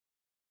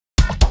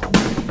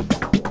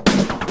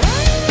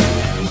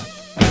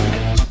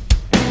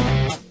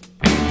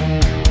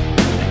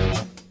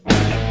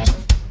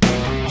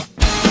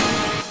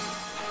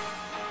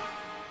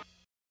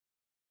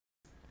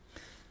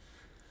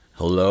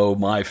Hello,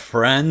 my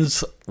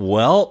friends.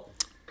 Well,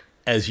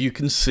 as you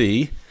can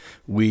see,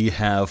 we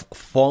have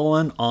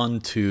fallen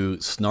onto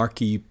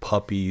Snarky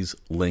Puppy's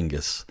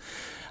Lingus.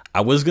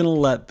 I was going to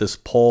let this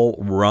poll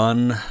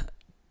run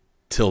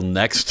till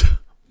next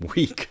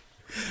week,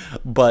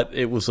 but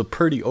it was a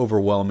pretty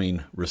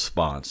overwhelming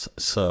response.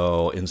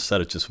 So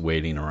instead of just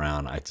waiting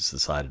around, I just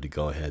decided to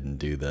go ahead and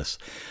do this.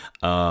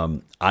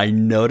 I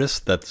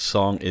noticed that the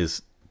song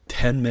is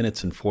 10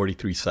 minutes and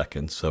 43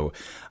 seconds, so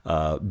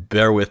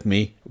bear with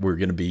me. We're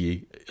going to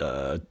be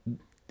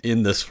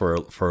in this for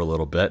a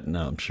little bit, and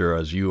I'm sure,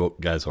 as you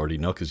guys already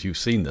know, because you've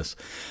seen this,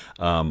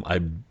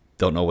 I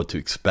don't know what to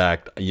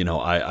expect. You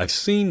know, I've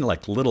seen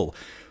like little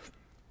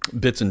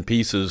bits and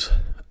pieces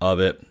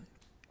of it.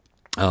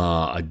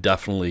 I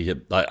definitely,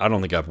 I don't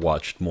think I've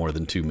watched more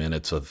than 2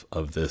 minutes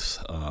of this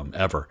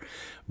ever,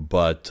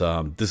 but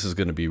this is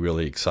going to be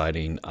really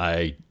exciting.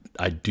 I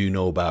do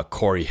know about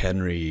Cory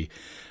Henry,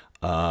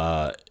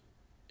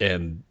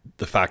 and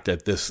the fact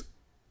that this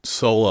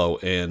solo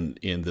in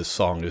this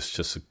song is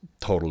just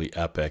totally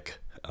epic.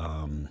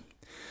 I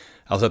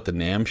was at the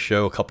NAMM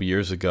show a couple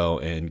years ago,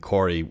 and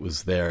Cory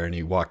was there, and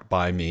he walked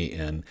by me,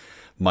 and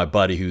my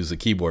buddy, who's a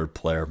keyboard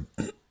player,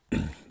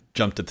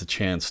 jumped at the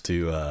chance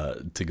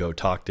to go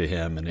talk to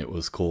him, and it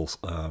was cool,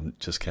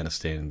 just kind of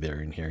standing there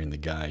and hearing the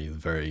guy. He's a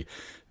very,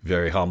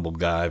 very humble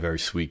guy, very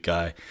sweet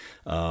guy.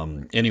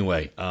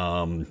 Anyway,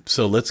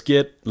 so let's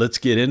get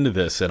into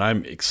this, and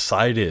I'm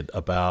excited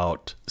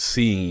about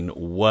seeing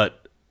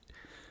what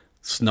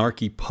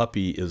Snarky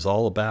Puppy is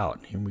all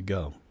about. Here we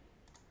go.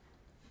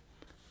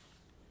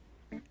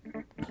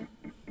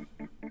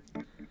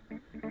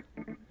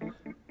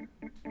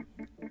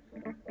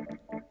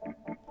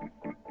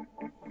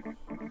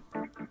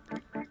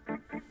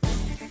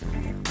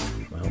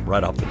 Well,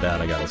 right off the bat,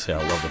 I gotta say, I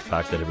love the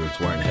fact that everyone's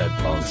wearing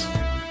headphones.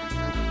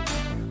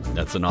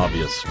 That's an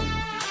obvious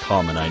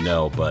comment, I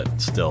know, but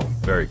still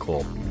very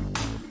cool.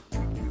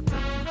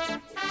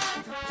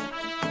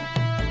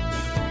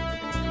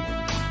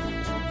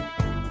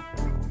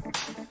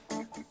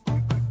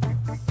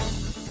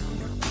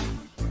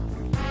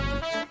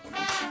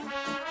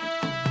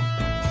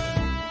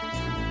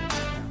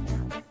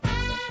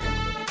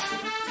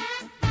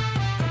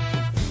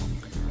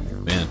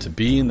 Man, to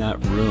be in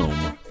that room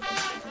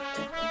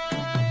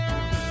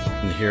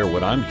and hear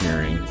what I'm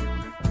hearing,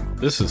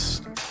 this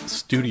is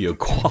studio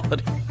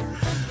quality,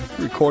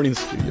 recording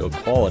studio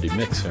quality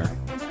mix here.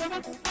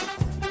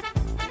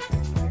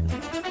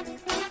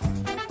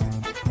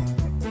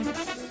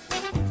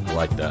 I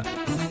like that.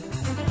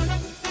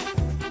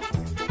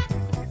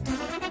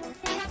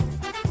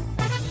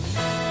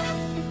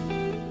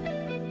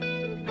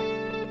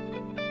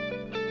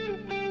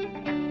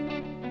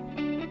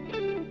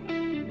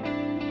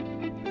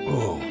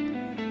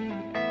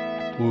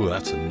 Ooh,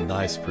 that's a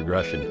nice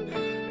progression.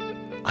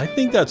 I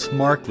think that's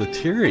Mark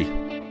Lettieri.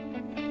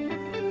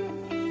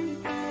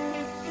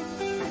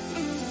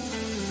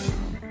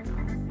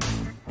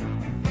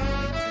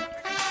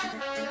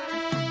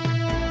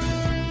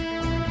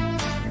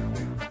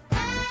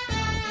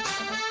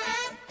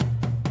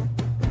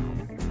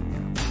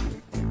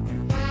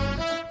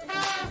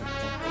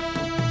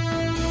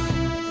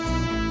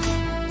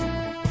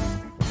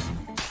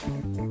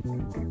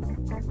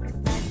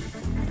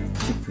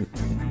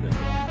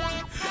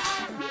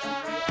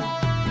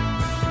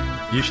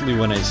 Usually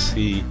when I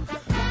see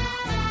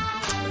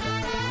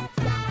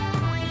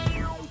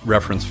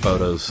reference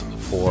photos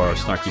for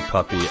Snarky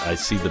Puppy, I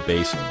see the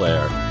bass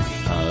player.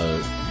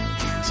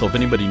 So if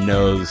anybody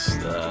knows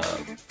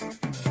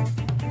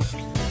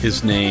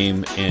his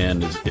name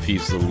and if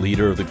he's the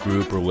leader of the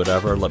group or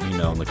whatever, let me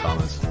know in the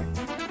comments.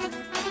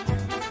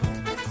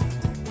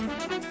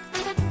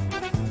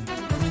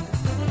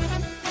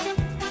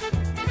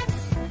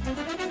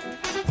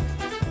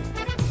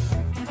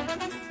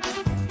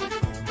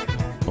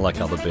 I like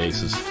how the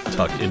bass is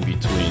tucked in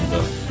between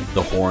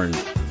the horn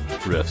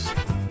riffs.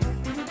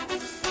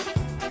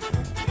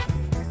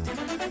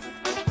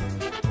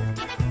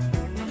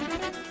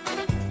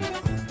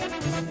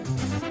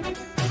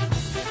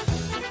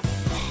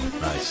 Oh,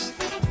 nice.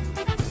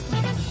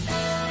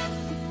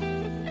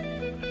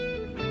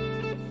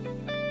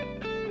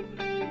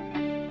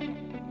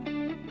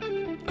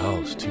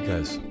 Oh, it's two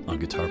guys on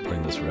guitar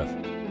playing this riff.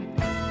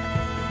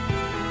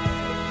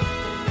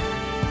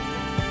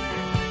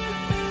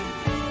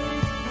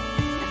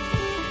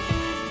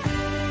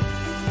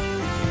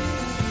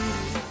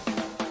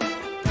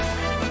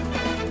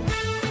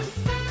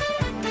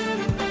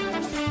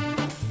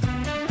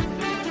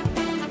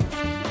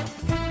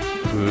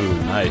 Ooh,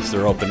 nice.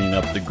 They're opening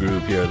up the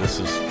groove here. This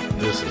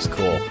is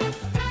cool.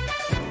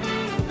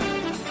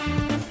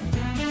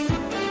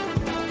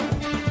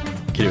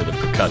 You can hear the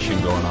percussion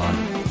going on.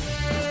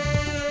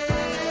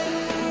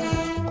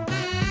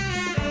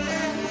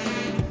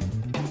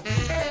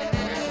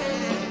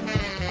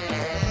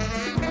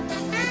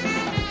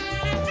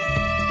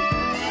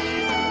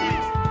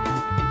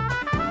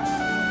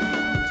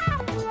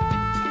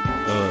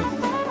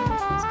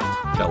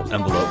 Got an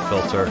envelope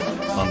filter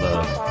on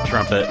the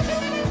trumpet.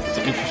 It's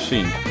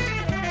interesting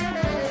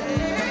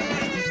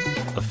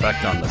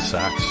effect on the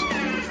sax.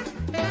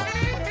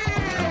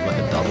 Kind of like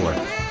a doubler.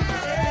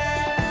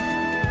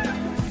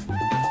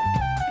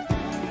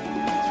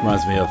 This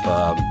reminds me of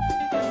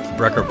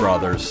Brecker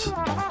Brothers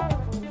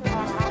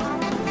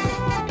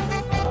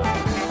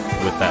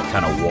with that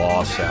kind of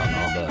wah sound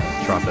on the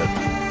trumpet.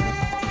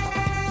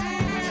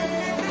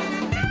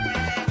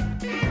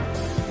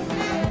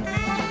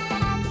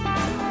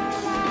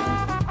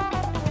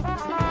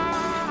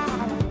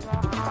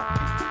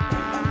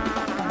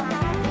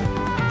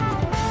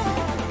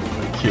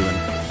 Cueing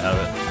out of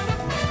it.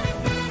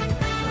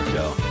 There we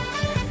go.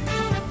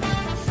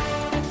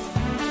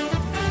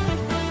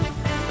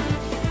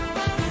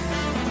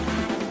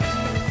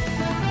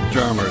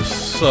 Drummer's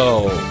so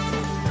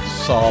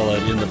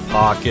solid in the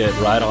pocket,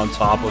 right on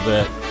top of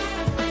it.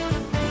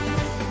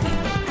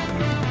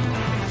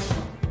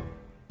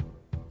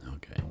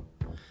 Okay,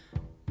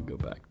 go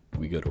back.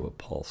 We go to a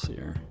pulse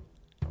here.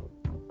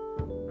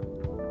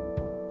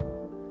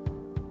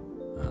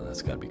 Oh,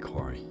 that's got to be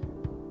Cory.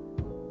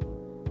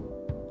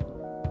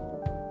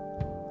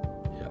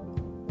 Yep.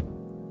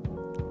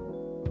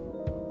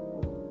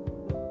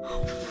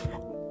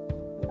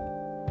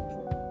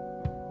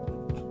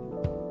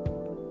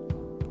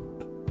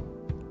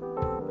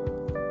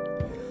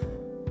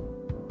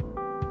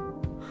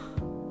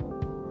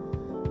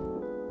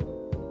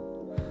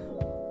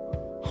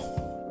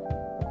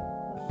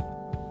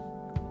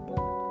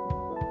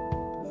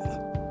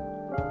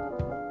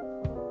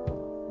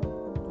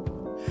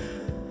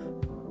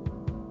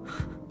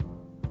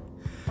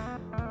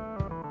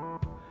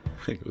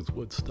 I think it was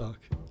Woodstock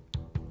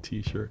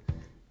t-shirt.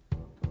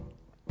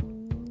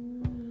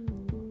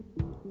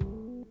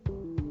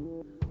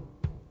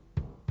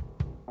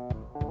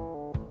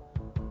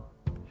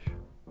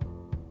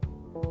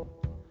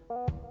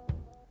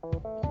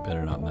 You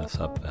better not mess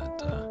up that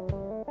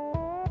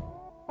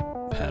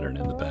pattern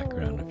in the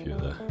background if you're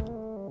the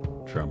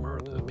drummer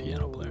or the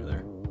piano player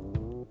there.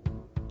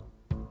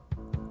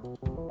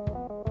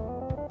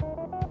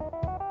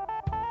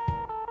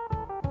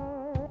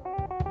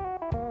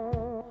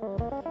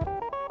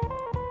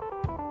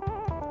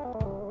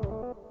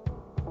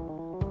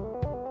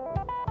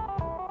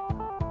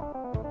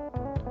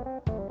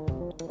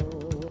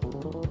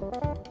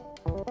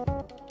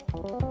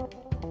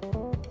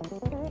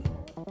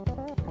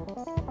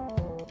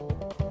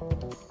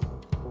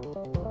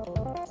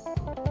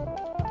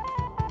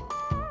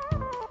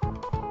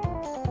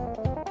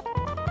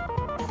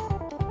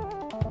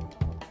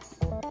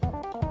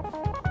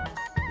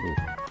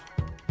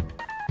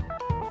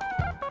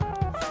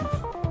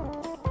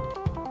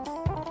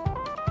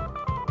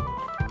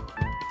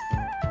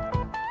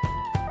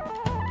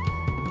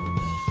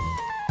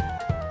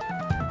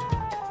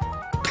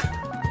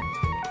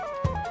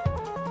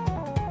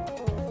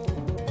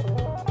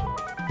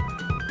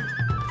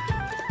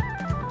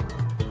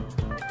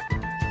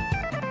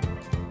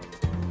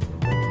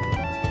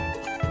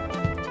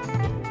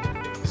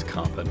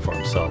 Comping for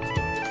himself.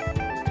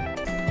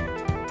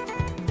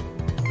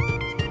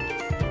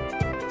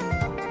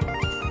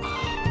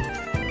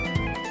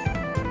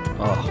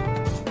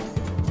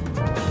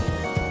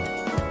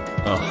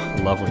 Oh,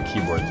 love when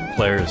keyboard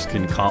players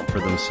can comp for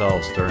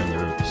themselves during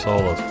their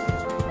solos.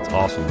 It's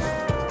awesome.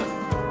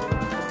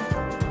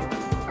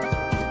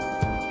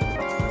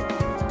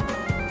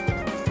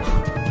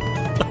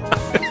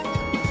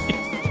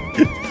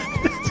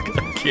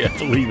 I can't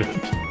believe it.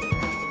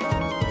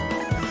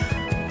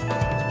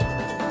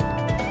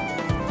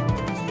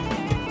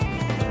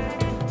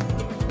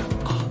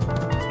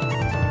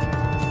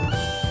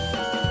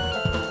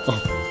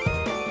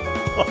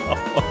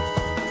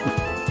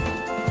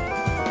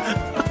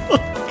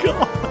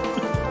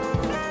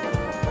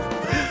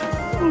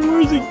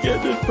 Where's he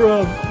getting it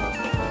from?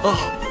 Oh,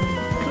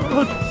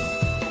 God.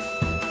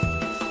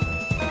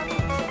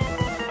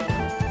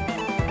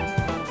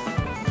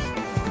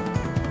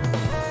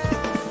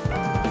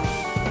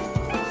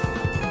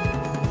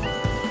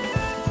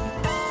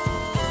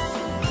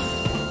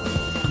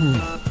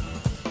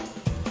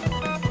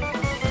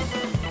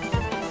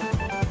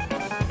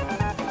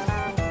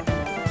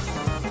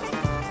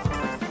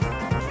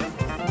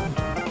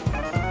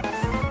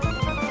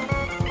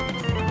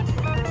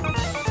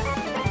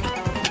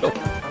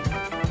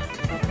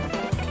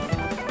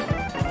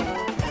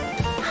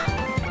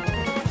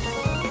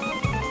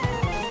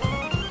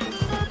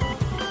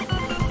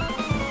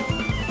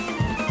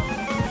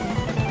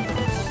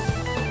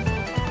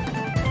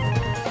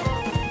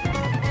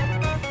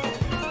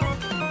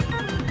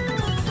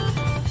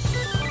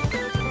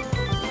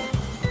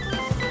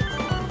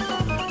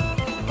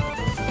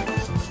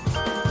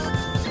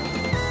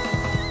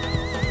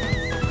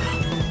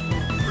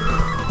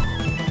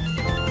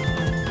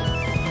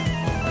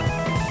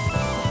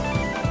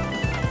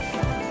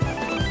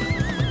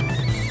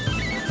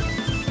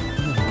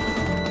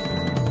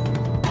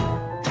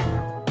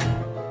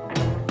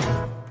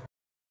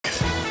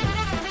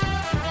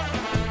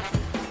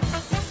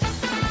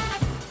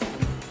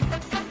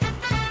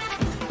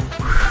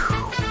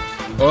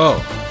 Oh.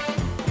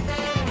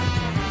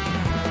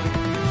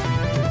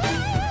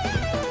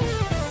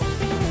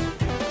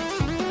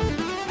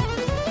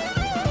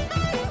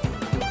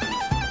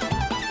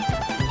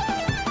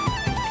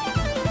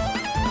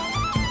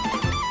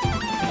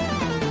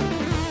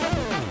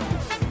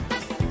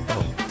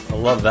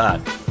 love that.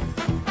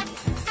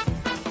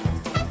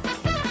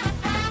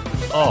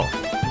 Oh.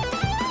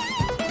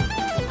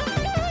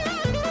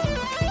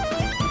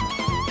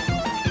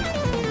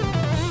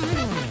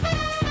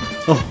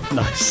 Oh,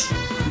 nice.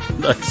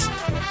 Nice.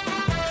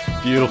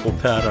 Beautiful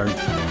pattern.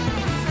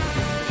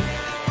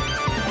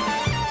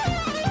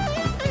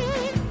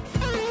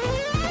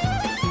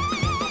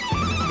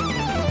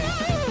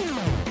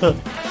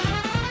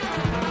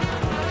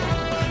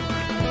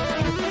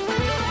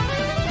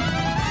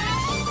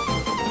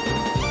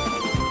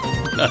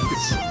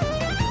 Nice.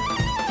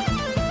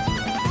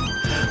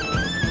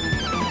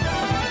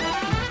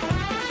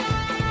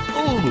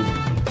 Oh.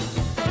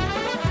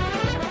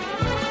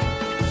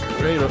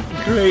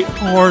 Great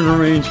horn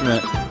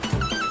arrangement.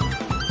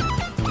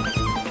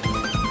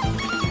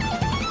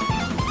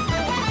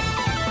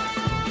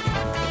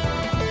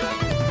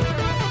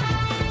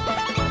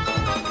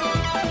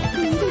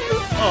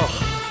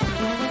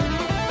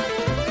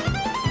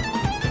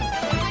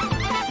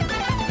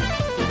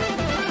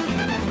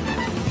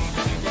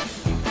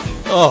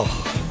 Oh.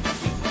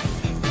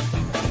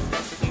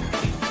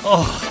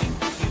 Oh.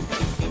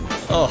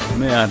 Oh,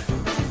 man.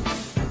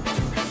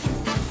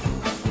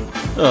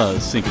 Oh, the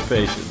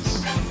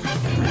syncopation's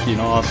freaking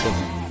awesome.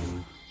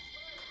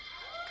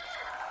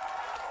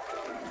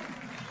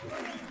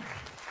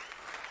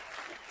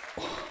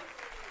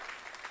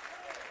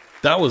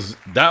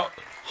 That,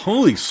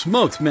 holy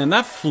smokes, man,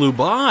 that flew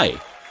by.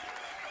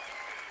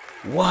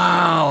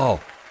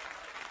 Wow.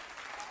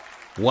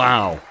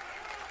 Wow.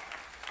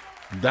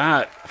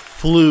 That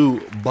flew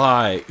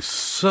by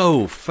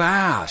so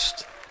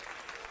fast.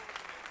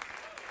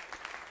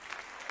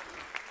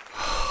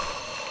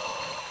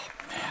 Oh,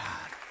 man.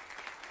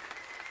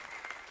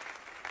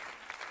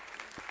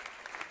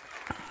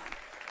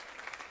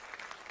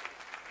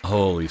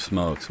 Holy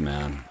smokes,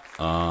 man.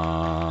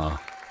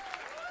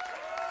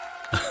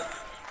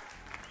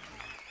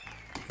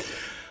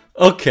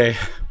 Okay,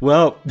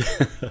 well,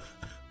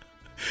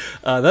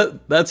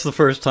 that's the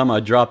first time I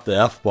dropped the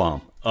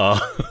F-bomb.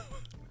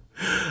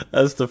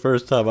 That's the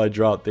first time I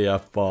dropped the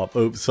F-bomb.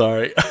 Oops,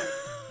 sorry.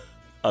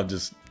 I'm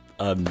just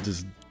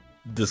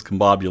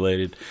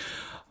discombobulated.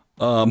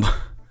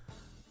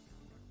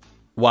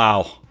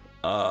 Wow.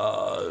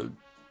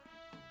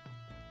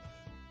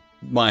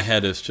 My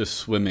head is just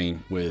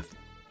swimming with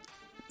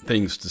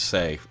things to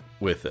say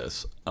with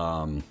this.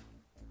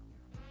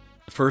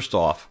 First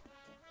off,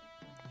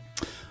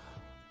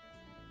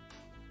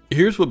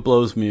 here's what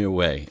blows me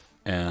away.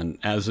 And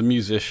as a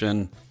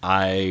musician,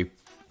 I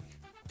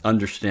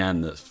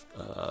understand this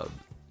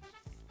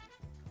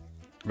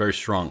very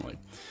strongly.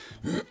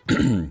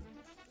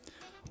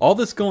 All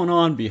that's going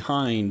on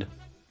behind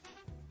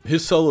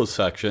his solo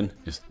section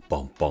is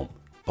boom, boom,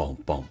 boom,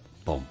 boom,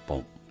 boom,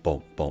 boom,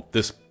 boom, boom.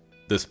 This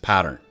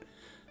pattern.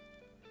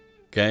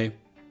 Okay?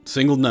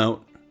 Single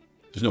note.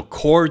 There's no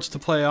chords to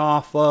play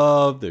off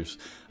of.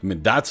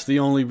 That's the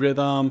only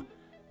rhythm.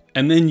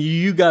 And then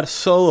you got a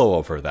solo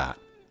over that.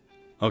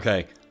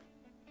 Okay?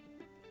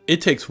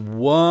 It takes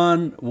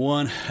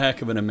one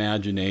heck of an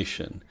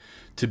imagination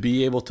to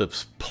be able to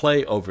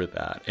play over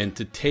that and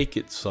to take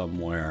it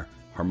somewhere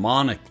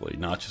harmonically,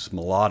 not just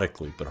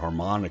melodically, but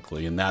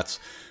harmonically. And that's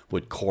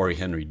what Cory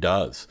Henry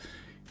does.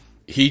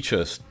 He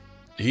just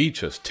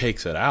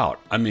takes it out.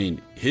 I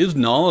mean, his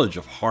knowledge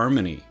of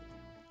harmony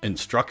and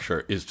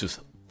structure is just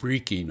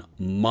freaking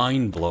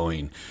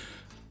mind-blowing.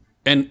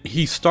 And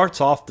he starts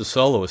off the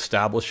solo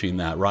establishing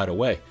that right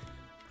away.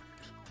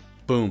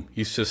 Boom,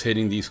 he's just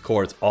hitting these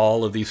chords,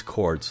 all of these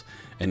chords.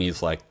 And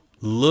he's like,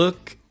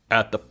 look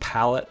at the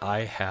palette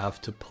I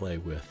have to play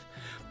with.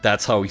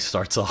 That's how he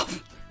starts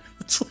off.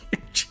 It's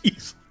like,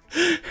 jeez.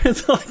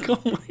 It's like,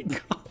 oh my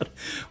God.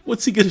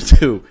 What's he going to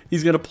do?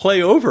 He's going to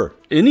play over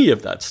any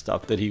of that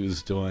stuff that he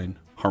was doing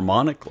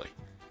harmonically.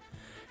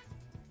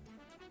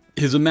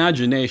 His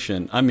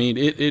imagination, I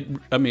mean,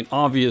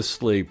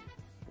 obviously,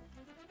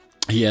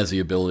 he has the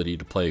ability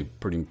to play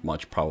pretty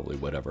much probably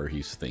whatever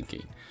he's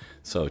thinking.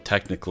 So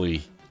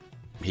technically,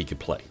 he could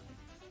play.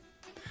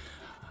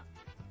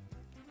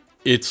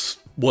 It's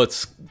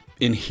what's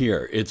in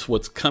here. It's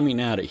what's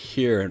coming out of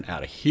here and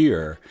out of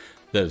here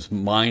that is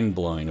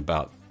mind-blowing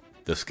about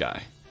this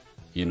guy.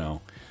 You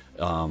know,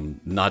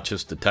 not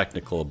just the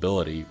technical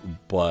ability,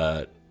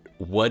 but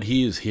what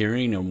he is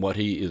hearing and what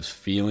he is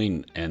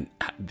feeling, and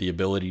the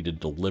ability to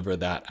deliver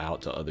that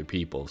out to other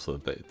people so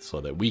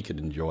that we can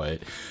enjoy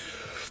it.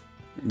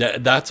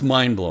 That's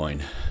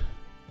mind-blowing.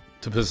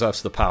 To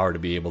possess the power to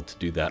be able to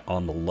do that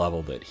on the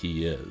level that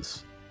he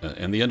is,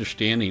 and the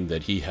understanding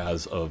that he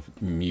has of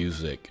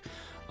music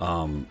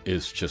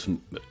is just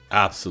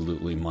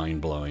absolutely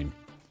mind-blowing.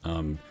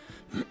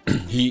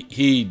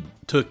 He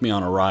took me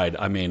on a ride.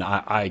 I mean,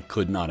 I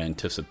could not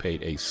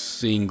anticipate a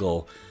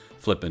single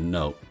flippin'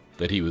 note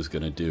that he was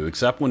going to do,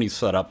 except when he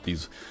set up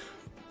these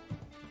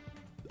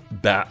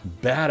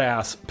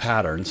badass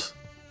patterns.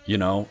 You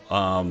know,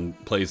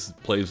 plays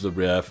the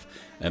riff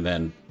and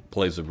then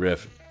plays the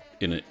riff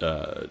in it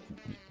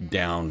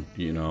down,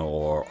 you know,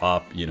 or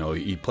up. You know,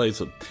 he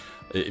plays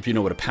if you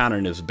know what a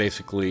pattern is,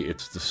 basically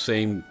it's the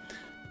same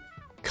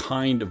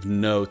kind of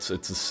notes.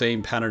 It's the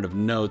same pattern of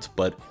notes,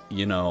 but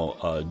you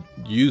know,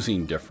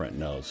 using different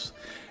notes.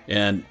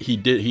 And he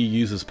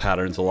uses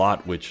patterns a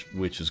lot, which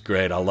is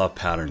great. I love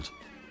patterns.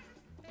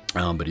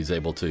 But he's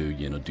able to,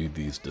 you know, do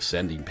these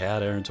descending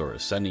patterns or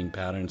ascending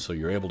patterns, so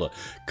you're able to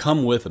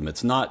come with him.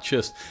 It's not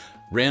just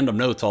random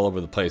notes all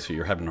over the place that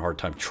you're having a hard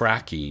time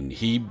tracking.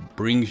 He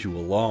brings you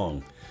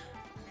along,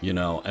 you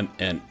know,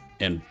 and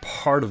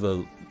part of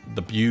the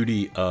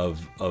beauty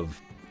of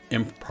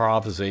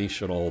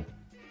improvisational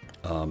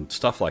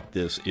stuff like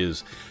this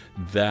is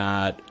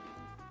that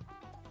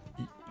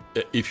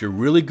if you're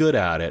really good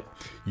at it,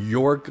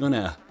 you're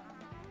gonna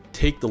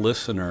take the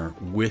listener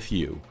with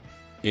you.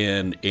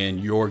 And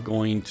you're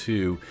going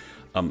to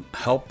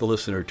help the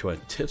listener to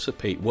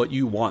anticipate what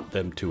you want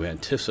them to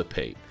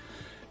anticipate,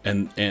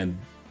 and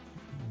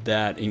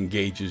that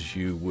engages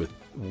you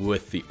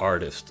with the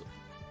artist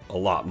a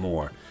lot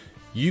more.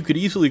 You could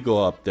easily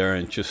go up there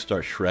and just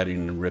start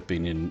shredding and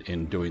ripping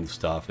and doing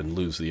stuff and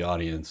lose the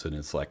audience, and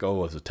it's like,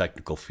 oh, it's a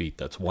technical feat,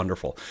 that's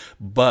wonderful.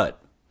 But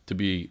to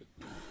be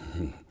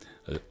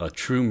a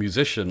true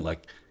musician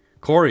like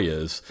Cory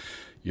is,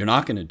 you're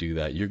not going to do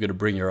that. You're going to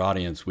bring your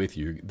audience with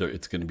you.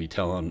 It's going to be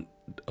telling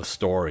a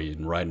story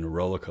and riding a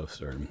roller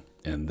coaster.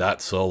 And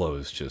that solo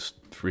is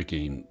just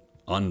freaking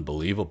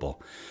unbelievable.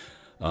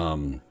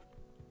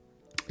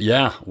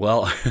 Yeah,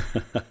 well,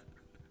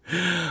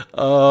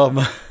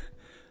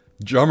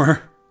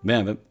 drummer,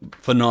 man,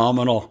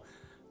 phenomenal.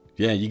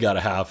 Yeah, you got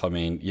to have, I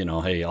mean, you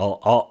know, hey,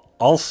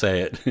 I'll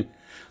say it.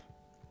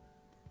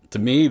 To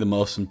me, the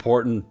most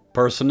important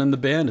person in the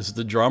band is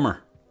the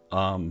drummer.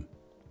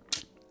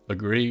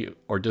 Agree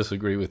or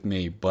disagree with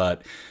me,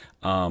 but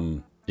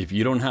if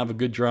you don't have a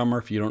good drummer,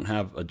 if you don't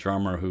have a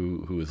drummer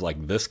who is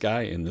like this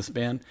guy in this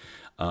band,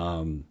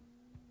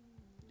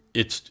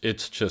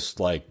 it's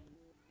just like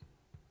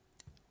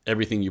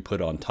everything you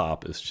put on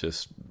top is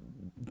just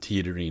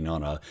teetering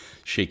on a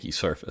shaky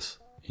surface.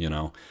 You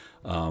know,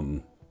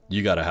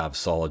 you got to have a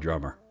solid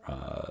drummer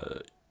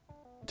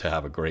to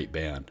have a great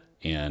band,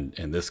 and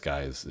this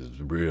guy is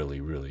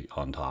really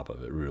on top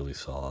of it, really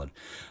solid.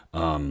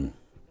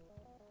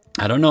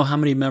 I don't know how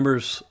many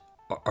members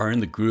are in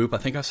the group. I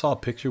think I saw a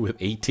picture with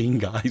 18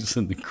 guys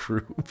in the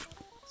group.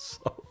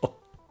 So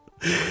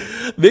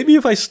maybe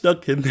if I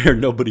stuck in there,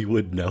 nobody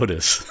would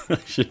notice.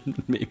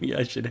 Maybe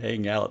I should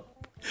hang out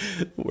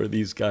where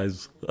these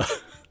guys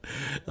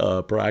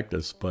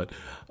practice. But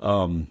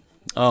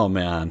oh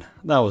man,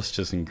 that was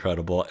just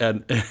incredible.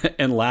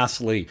 And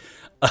lastly,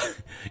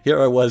 here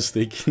I was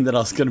thinking that I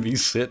was going to be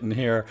sitting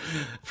here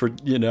for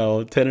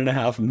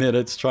 10.5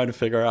 minutes trying to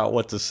figure out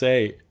what to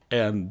say.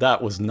 And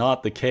that was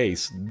not the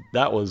case.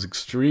 That was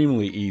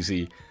extremely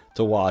easy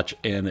to watch,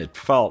 and it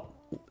felt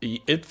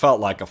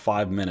like a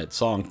 5-minute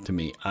song to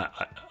me.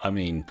 I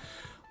mean,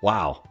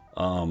 wow,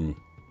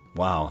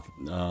 wow.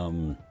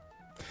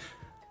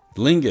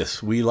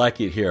 Lingus, we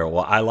like it here.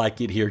 Well, I like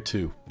it here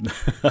too.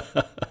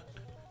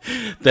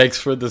 Thanks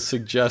for the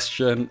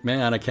suggestion,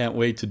 man. I can't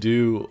wait to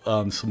do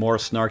some more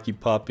Snarky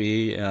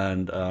Puppy,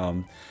 and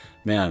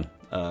man,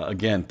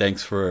 again,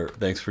 thanks for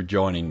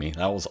joining me.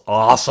 That was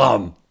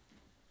awesome.